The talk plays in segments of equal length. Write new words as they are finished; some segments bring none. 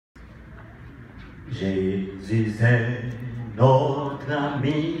Jésus est notre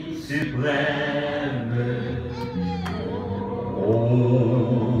ami suprême. Oh,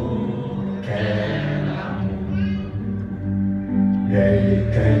 quel amour! Et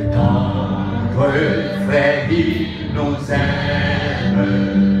quel tendre frère il nous aime.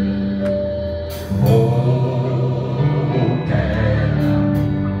 Oh, quel amour!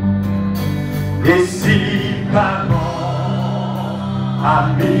 Et si parents,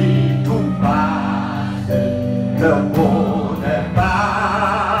 amis, tout passe, le bonheur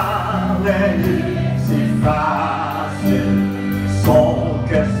paraît si facile, son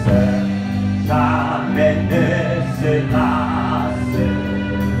cœur seul jamais ne se lasse.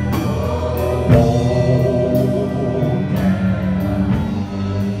 Oh,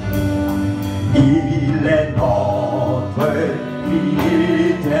 il est notre vie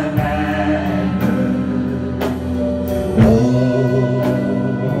éternelle.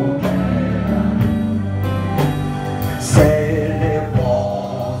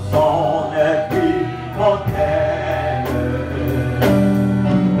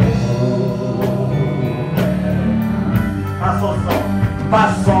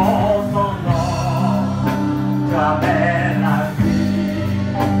 Passons son nom, jamais la vie,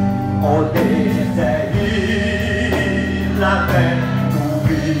 au désert, il avait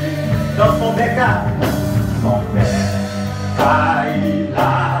nourri dans son béca, il a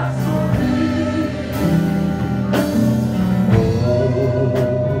souri. Oh,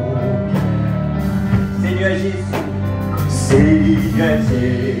 Seigneur Jésus, Seigneur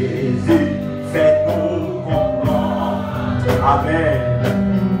Jésus, fais-nous comprendre, Amen.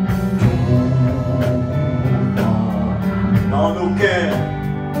 Dans nos cœurs,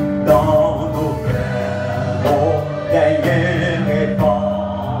 oh, derrière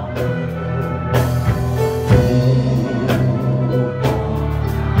répandre.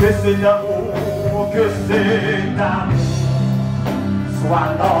 Que cet amour soit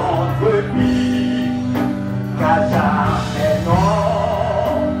notre vie, qu'à jamais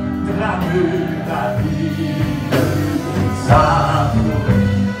notre amour la vie. Ça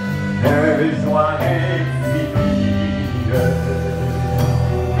de joie infinie.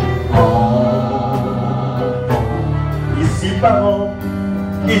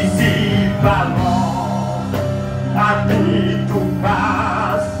 Ici parents, amis, tout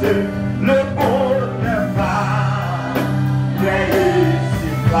passe, le bonheur va,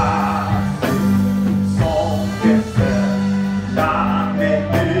 si passe, son cœur seul, jamais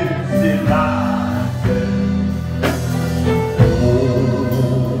ne se lasse.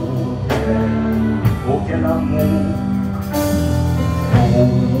 Oh, quel amour!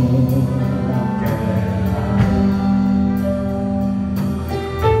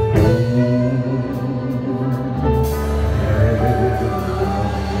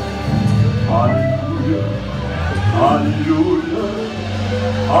 Alléluia,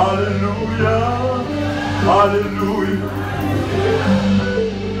 Alléluia, Alléluia.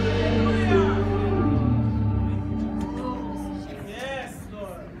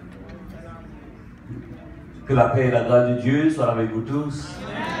 Que la paix et la grâce de Dieu soient avec vous tous.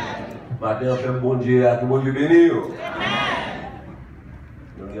 Matin, fait bon Dieu, à tout bon Dieu béni.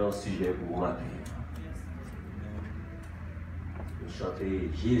 Nous avons un sujet pour vous matin. Nous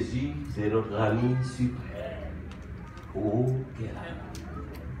chantons Jésus, c'est notre ami suprême. Oh, quel amour!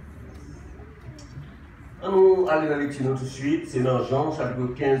 Nous allons à la lecture tout de suite, c'est dans Jean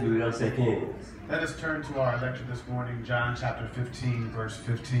chapitre 15, verset 15. Let us turn to our lecture this morning, John chapter 15, verse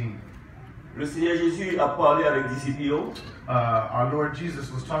 15. Le Seigneur Jésus a parlé avec les disciples. Our Lord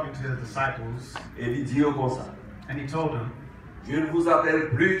Jesus was talking to his disciples, Et il dit comme ça. and he told them, Je ne vous appelle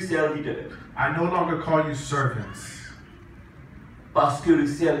plus serviteurs, I no longer call you servants, parce que le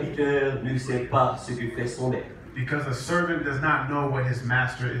serviteur ne sait pas ce que fait son maître. because a servant does not know what his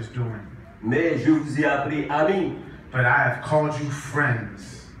master is doing. Mais je vous ai appelé amis, But I have called you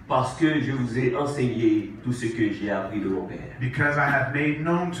friends, parce que je vous ai enseigné tout ce que j'ai appris de mon Père. because I have made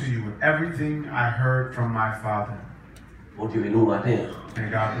known to you everything I heard from my Father. Bon Dieu, nous matin.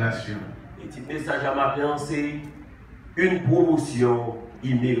 And God bless you. Et petit message à matin, c'est une promotion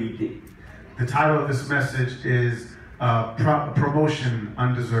imméritée. The title of this message is Promotion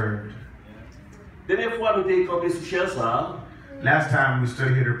Undeserved. Dernière fois, nous avons campé sous chair ça. Last time we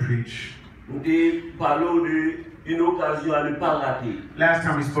stood here to preach, Nous avons parlé d'une occasion à ne pas rater. last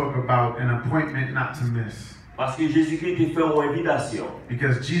time we spoke about an appointment not to miss. Parce que Jésus-Christ a fait une invitation.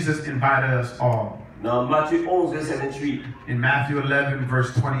 Because Jesus invited us all. Dans Matthieu 11, verset 28, In Matthew 11,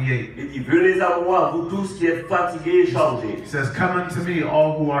 verse 28, il dit, venez à moi, vous tous qui êtes fatigués et chargés, it says, Come unto me,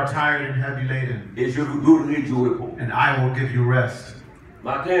 all who are tired and heavy laden, et je vous donnerai du repos. and I will give you rest.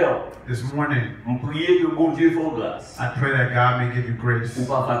 Matin, This morning, je prie que bon Dieu fasse grâce. I pray that God may give you grace Ou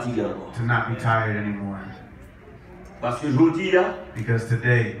pas fatigué encore. to not be tired anymore. Parce que je dis, Because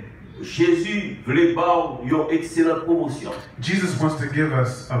today, Jésus voulait pas une excellente promotion. Jesus wants to give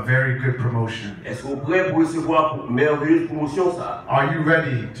us a very good promotion. Est-ce qu'on est prêt pour recevoir une merveilleuse promotion ça? Are you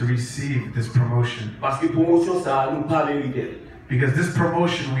ready to receive this promotion? Parce que promotion ça, nous pas mérité. Because this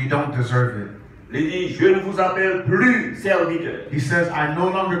promotion, we don't deserve it. Il dit, je ne vous appelle plus serviteur. He says, I no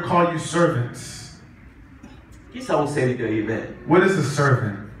longer call you servants. Qui ça un serviteur, amen? What is a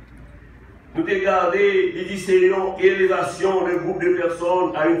servant? Nous avons regardé, il dit, c'est une élévation d'un groupe de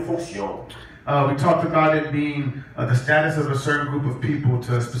personnes à une fonction. We talked about it being the status of a certain group of people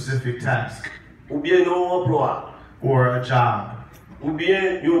to a specific task Ou bien un emploi. or a job Ou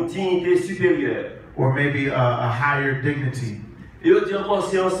bien une dignité supérieure. or maybe a higher dignity. Et on dit encore,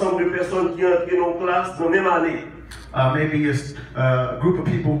 c'est un ensemble de personnes qui entrent dans une classe dans la même année. Maybe a group of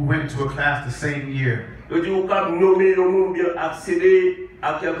people who went to a class the same year. On dit, on peut nommer le monde bien accéder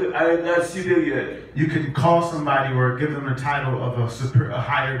à un grade supérieur. You can call somebody or give them a title of a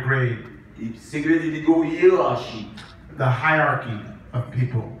higher grade, C'est que une hiérarchie. the hierarchy of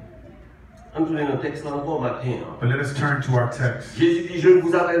people. On tourne dans le texte là encore matin. But let us turn to our text. Jésus dit, je ne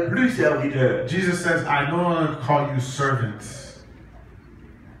vous appelle plus serviteur. Jesus says, I no longer call you servants.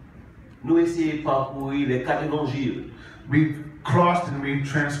 Nous essayons de parcourir les 4 évangiles. We've crossed and we've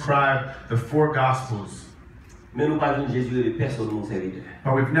transcribed the 4 Gospels, Mais nous parlons de Jésus et de personne mon serviteur.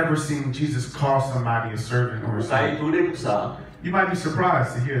 but we've never seen Jesus call somebody a servant or a On s'est servant. étonné pour ça. You might be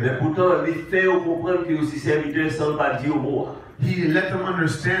surprised to hear Mais that. pourtant, il fait comprendre que aussi serviteur sans pas dire au mot. He let them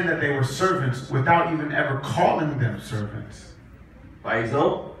understand that they were servants without even ever calling them servants. Par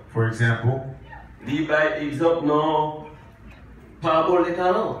exemple, For example, il y a exemple dans parabole des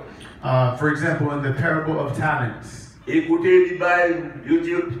talents. in the parable of talents, Écoutez, il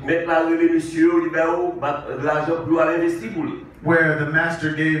dit, mettre la relais monsieur, il dit, l'argent pour aller investir pour lui. where the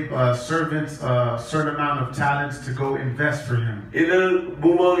master gave servants a certain amount of talents to go invest for him. Et le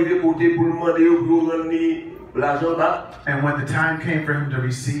moment arrivé côté pour demander pour rendre l'argent là, And when the time came for him to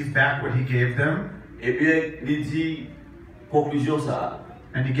receive back what he gave them, et bien il dit conclusion ça.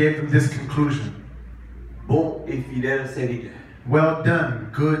 and he gave them this conclusion: Bon et fidèle serviteur, Well done,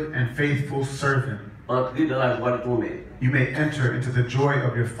 good and faithful servant. entrez dans la joie de ton maître. You may enter into the joy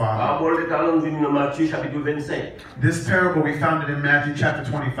of your Father. Parabole des talents vient dans Matthieu chapitre 25. This parable we found it in Matthew chapter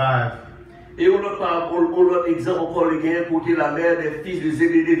 25. Et on autre parabole, on autre exemple encore le gain côté la mère des fils de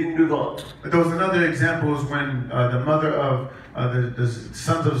Zébédée vient devant. But there was another example is when the mother of the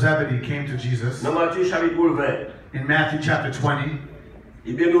sons of Zebedee came to Jesus. Dans Matthieu chapitre 20. In Matthew chapter 20,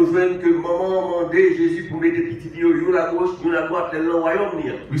 Eh bien, nous voyons que maman demandait Jésus pour mettre des petits pieds, une à gauche, une à droite, dans le royaume.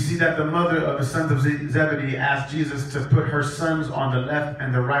 we see that the mother of the sons of Zebedee asked Jesus to put her sons on the left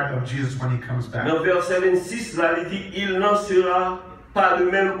and the right of Jesus when he comes back. Dans verset 26, là, il dit, il n'en sera pas de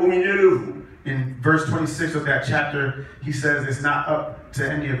même au milieu de vous. In verse 26 of that chapter, he says it's not up to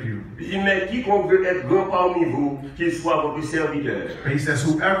any of you. Il dit, mais quiconque veut être grand parmi vous, qu'il soit votre serviteur. But he says,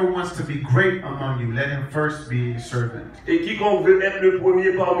 whoever wants to be great among you, let him first be servant. Et quiconque veut être le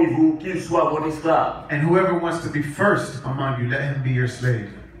premier parmi vous, qu'il soit votre esclave. And whoever wants to be first among you, let him be your slave.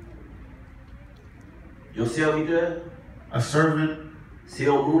 Un serviteur, A servant c'est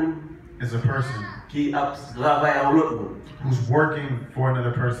un monde is a person qui travaille à l'autre monde. who's working for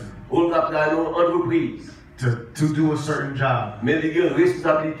another person On travaille dans une entreprise. to do a certain job. Mais il y a une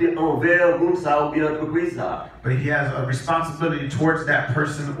responsabilité envers le monde, ça, ou bien l'entreprise, ça. But he has a responsibility towards that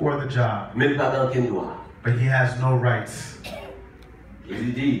person or the job. Mais pas dans quel droit. But he has no rights.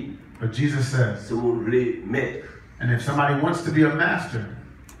 Jésus dit, But Jesus says, ce monde voulait maître, and if somebody wants to be a master,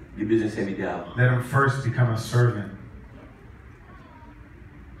 il a besoin de serviteur avant. let him first become a servant.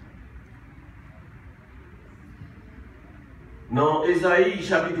 Dans Ésaïe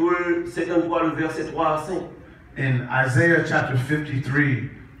chapitre 53, le verset 3 à 5, In Isaiah chapter 53,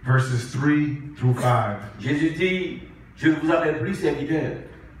 verses 3 through 5, Jésus dit, je ne vous appelle plus serviteur.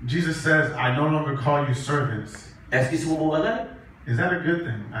 Jesus says, I no longer call you servants. Est-ce qu'ils sont bons bagages? Is that a good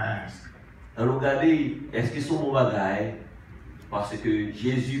thing? I ask. Alors regardez, est-ce qu'ils sont bons bagages? Parce que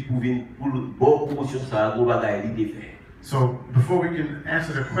Jésus pouvait, pour le bon promotion, ça, bon bagages, il était fait. So before we can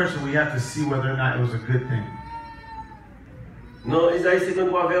answer the question, we have to see whether or not it was a good thing. Dans Ésaïe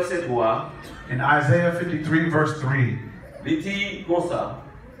 53, verset 3, In Isaiah 53, verse 3, il dit comme ça,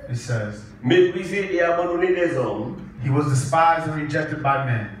 it says, méprisé et abandonné des hommes, He was despised and rejected by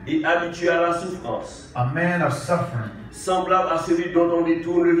men, et habitué à la souffrance, a man of suffering, semblable à celui dont on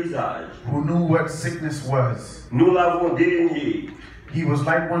détourne le visage. who knew what sickness was. Nous l'avons dédaigné, He was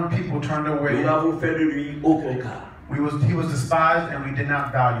like one people turned nous away. n'avons fait de lui aucun cas. He was despised and we did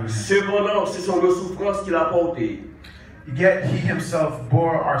not value him. Cependant, ce sont nos souffrances qu'il a portées. Yet he himself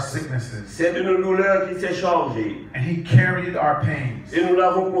bore our sicknesses. C'est de nos douleurs qu'il s'est chargé. And he carried our pains. Et nous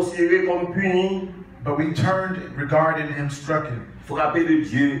l'avons considéré comme puni, But we regarded him stricken, frappé de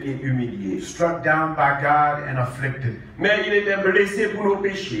Dieu et humilié. struck down by God and afflicted. Mais il était blessé pour nos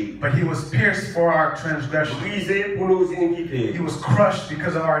péchés, But he was pierced for our transgressions. brisé pour nos iniquités. He was crushed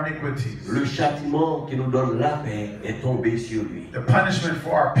because of our iniquities. Le châtiment qui nous donne la paix est tombé sur lui. The punishment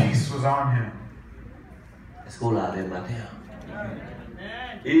for our peace was on him. Est-ce qu'on l'a le matin?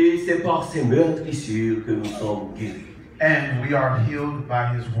 Et c'est par ses meurtrissures que nous sommes guéris. And we are healed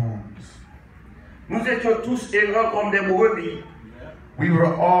by his wounds. Nous étions tous errants comme des brebis. We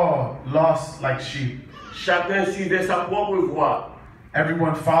were all lost like sheep. Chacun suivait sa propre voie.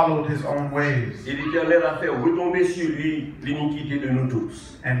 Everyone followed his own ways. Et l'Éternel a fait retomber sur lui l'iniquité de nous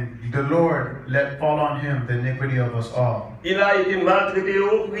tous. And the Lord let fall on him the iniquity of us all. Il a été maltraité et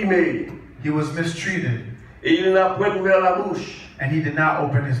opprimé. He was mistreated, Et il n'a point ouvert la bouche. and he did not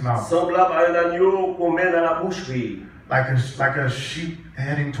open his mouth. Semblable à un agneau qu'on met dans la boucherie. Like a sheep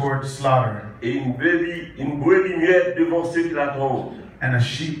heading towards slaughter, Et une brebis muette devant ceux qui l'attendent. and a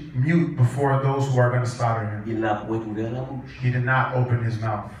sheep mute before those who are going to slaughter him. Il n'a point ouvert la bouche. He did not open his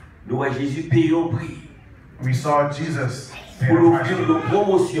mouth. Nous voyons Jésus payer au prix We saw Jesus pay pour the nous price offrir une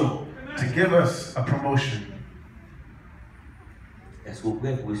promotion. to give us a promotion. Est-ce que vous êtes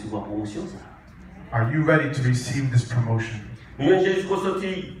prêts pour recevoir la promotion ça? Are you ready to receive this promotion? Nous voyons Jésus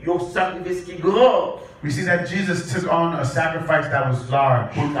consenti un sacrifice qui est grand We see that Jesus took on a sacrifice that was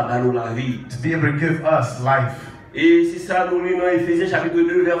large pour nous la vie. to be able to give us life. Et c'est ça, nous lisons dans Éphésiens chapitre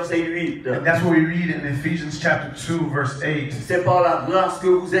 2, verset 8. And that's what we read in Ephesians chapter 2, verse 8. C'est par la grâce que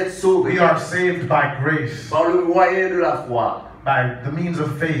vous êtes sauvés, We are saved by grace, par le moyen de la foi. by the means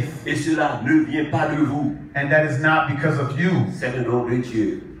of faith. Et cela ne vient pas de vous. And that is not because of you. C'est un don de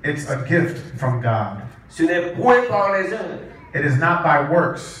Dieu. It's a gift from God. Ce n'est point par les œuvres, It is not by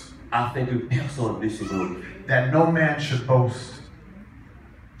works, afin que personne ne se glorifie. that no man should boast.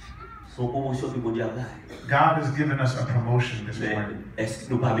 Son promotion que mon Dieu a fait. God has given us a promotion this Mais morning, est-ce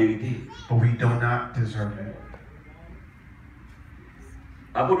que nous pas mérité? but we do not deserve it.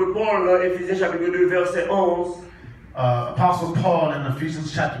 Apôtre Paul, dans Éphésiens chapitre 2, verset 11, Apostle Paul in Ephesians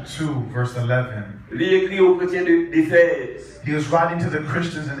chapter 2, verse 11, il écrit aux chrétiens d'Éphèse. he was writing to the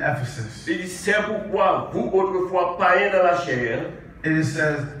Christians in Ephesus. Il dit, c'est pourquoi vous, autrefois païens dans la chair, It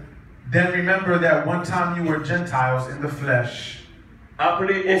says, then remember that one time you were Gentiles in the flesh,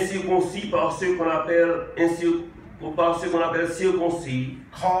 appelés incirconcis par ceux qu'on appelle circoncis,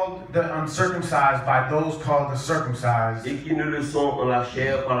 called the uncircumcised by those called the circumcised, et qui ne le sont en la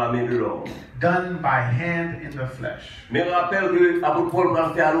chair par la main de l'homme. done by hand in the flesh. Mais rappelle que l'apôtre Paul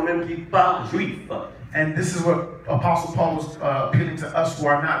va faire à nous-mêmes qui pas juifs. And this is what Apostle Paul was appealing to us who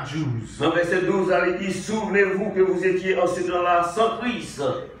are not Jews. Dans verset 12, il dit, souvenez-vous que vous étiez en ce temps-là sans Christ,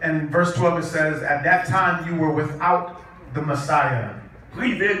 And in verse 12 it says, at that time you were without the Messiah.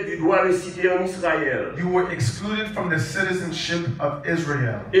 privés du droit de cité en Israël, You were excluded from the citizenship of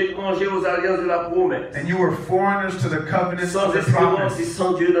Israel. étrangers aux alliances de la promesse, And you were foreigners to the covenants sans of the espérance et promise,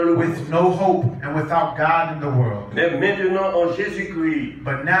 sans Dieu dans le monde. with no hope and without God in the world. Mais maintenant en Jésus-Christ,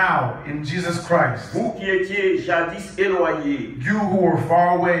 But now, in Jesus Christ, vous qui étiez jadis éloignés, you who were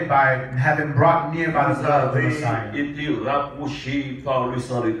far away by having brought near by the vous blood of the avez Messiah, été rapprochés par le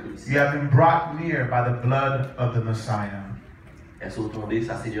sang de Christ. you have been brought near by the blood of the Messiah. Est-ce que vous entendez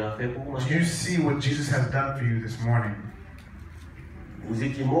ça, Seigneur a fait pour moi? Do you see what Jesus has done for you this morning? Vous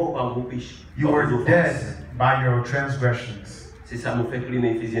étiez morts par vos péchés. You par were vos offenses. dead by your transgressions. C'est ça nous fait lire dans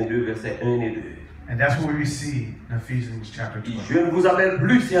Éphésiens 2, versets 1 et 2. And that's what we see in Ephesians chapter Il dit, 12. je ne vous appelle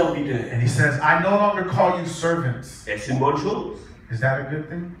plus serviteurs. And he says, I no longer call you servants. Est-ce une bonne chose? Is that a good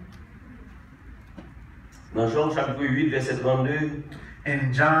thing? Dans Jean chapitre 8, verset 32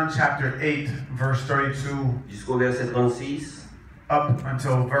 In John chapter 8, verse 32, jusqu'au verset 36, up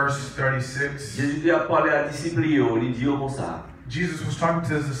until verse 36, Jésus a parlé à disciples, il dit comme ça. Jesus was talking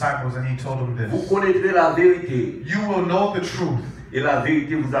to his disciples and he told them Vous this. connaîtrez la vérité You will know the truth, et la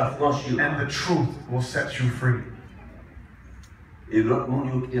vérité vous affranchira. and the truth will set you free. Et l'autre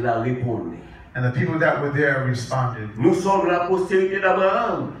monde qui a répondu. And the people that were there responded, Nous sommes la postérité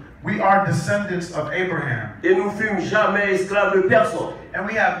d'Abraham we are descendants of Abraham, et nous fûmes jamais esclaves de personne. and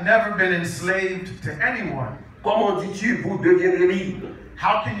we have never been enslaved to anyone. Comment dis-tu, vous deviendrez libres?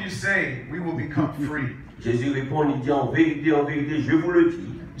 How can you say we will become free? Jésus répond, il dit en vérité, je vous le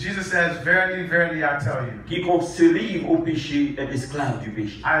dis. Jesus says, verily, verily, I tell you, Quiconque se livre au péché est esclave du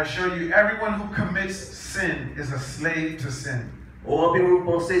péché. I assure you, everyone who commits sin is a slave to sin. On peut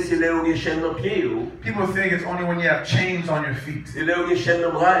penser c'est là où il y a chaîne dans pied, People think it's only when you have chains on your feet c'est là où il y a chaîne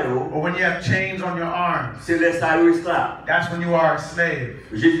dans bras, or when you have chains on your arms. c'est là ça est esclave. That's when you are a slave.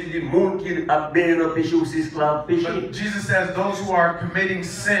 Jésus dit monde qui a bien dans péché ou c'est esclave péché. But Jesus says those who are committing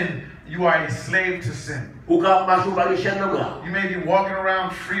sin, you are a slave to sin. Pour qu'à marcher par les chaînes dans bras. You may be walking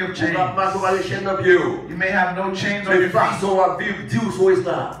around free of Pour chains. qu'à marcher par les chaînes dans pied. You may have no chains on Mais your feet. façon à vivre dit ou sont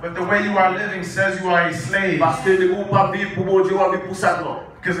esclaves. But the way you are living says you are a slave. Parce que ne vous pas vivre pour mon Dieu, on vivre pour Satan.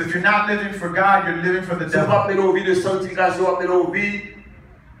 Because if you're not living for God, you're living for the Si vous pas devil. mener une vie de sanctification, vous mener une vie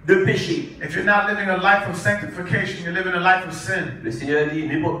de péché. If you're not living a life of sanctification, you're living a life of sin. Le Seigneur dit,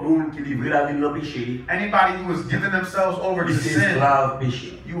 n'importe monde qui livre la vie dans le péché, Anybody who has given themselves over to il est sin, esclave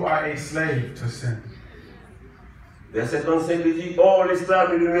péché. you are a slave to sin. Verset 35 dit, oh,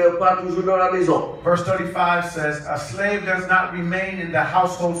 l'esclave ne demeure pas toujours dans la maison. Verse 35 says, a slave does not remain in the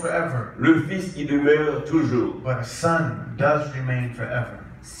household forever, Le Fils y demeure toujours. but a son does remain forever.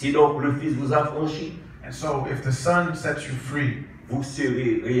 Si donc le Fils vous a franchi, And so if the son sets you free, vous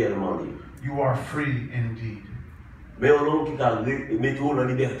serez réellement libre. you are free indeed. Mais un homme qui a mettre en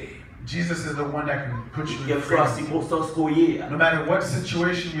liberté. Jesus is the one that can put you in Quelle soit la freedom. circonstance qu'on y est, No matter what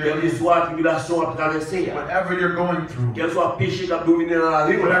situation you're quelle in, soit la tribulation à traverser, whatever you're going through, quel soit le péché qui a dominé dans la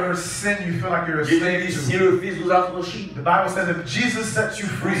vie, whatever sin you feel like you're a Jésus slave dit, si to, le Fils vous a franchi, the Bible says if Jesus sets you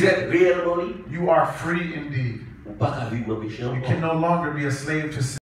vous free, êtes réellement libre. you are free indeed. Ou pas qu'à vivre dans le péché You encore. can no longer be a slave to sin.